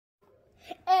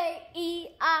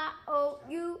A-E-I-O-U-R.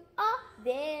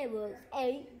 There was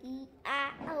A-E-I-O-U-R.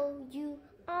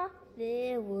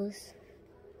 There was.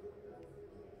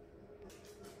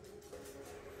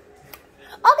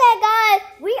 Okay, guys,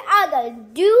 we are going to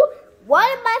do one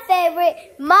of my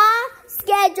favorite My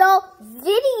Schedule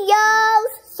videos.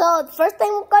 So the first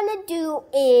thing we're going to do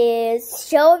is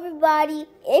show everybody.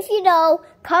 If you know,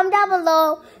 comment down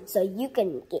below so you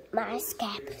can get my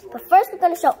schedule. But first we're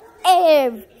going to show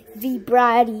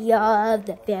everybody of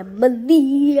the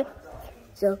family.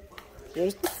 So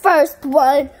here's the first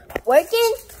one.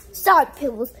 Working. Sorry,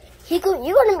 Pibbles. You're going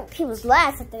to make Pibbles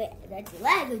laugh at the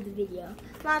last of the video.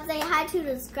 Mom, say hi to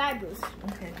the subscribers.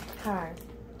 Okay, hi.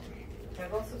 Now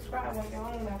go subscribe when you're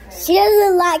on that page. She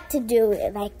doesn't like to do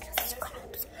it, like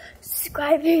subscribers. Say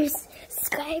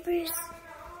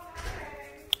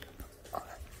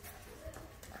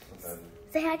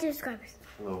hi to the subscribers.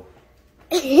 Hello.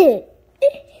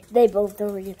 They both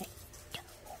don't really like.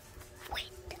 Wait.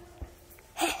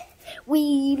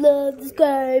 We love the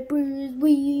subscribers.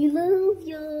 We love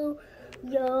you.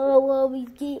 Y'all always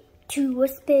get to a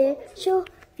special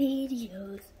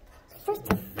videos. First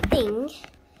thing,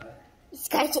 you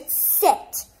gotta get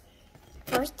set.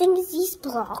 First thing is these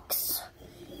blocks.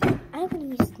 I'm gonna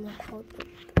use the knuckle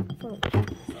for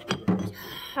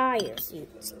tires. You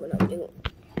see what I'm doing.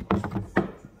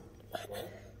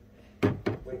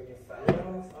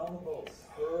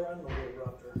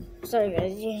 Sorry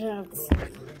guys, you have to see.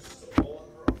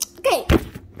 Okay.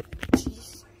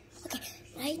 Okay,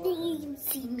 I think you can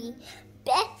see me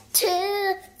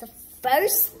better. The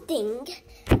first thing,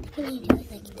 we need to do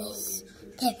it like this.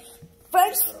 Okay,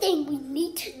 first thing we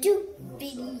need to do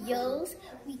videos.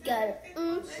 We gotta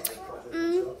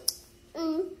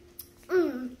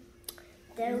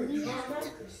Then we have to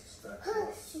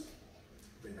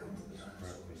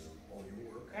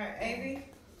Alright, Amy.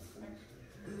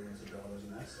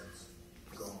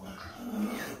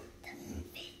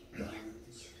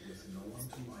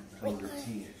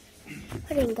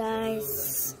 Putting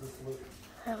guys.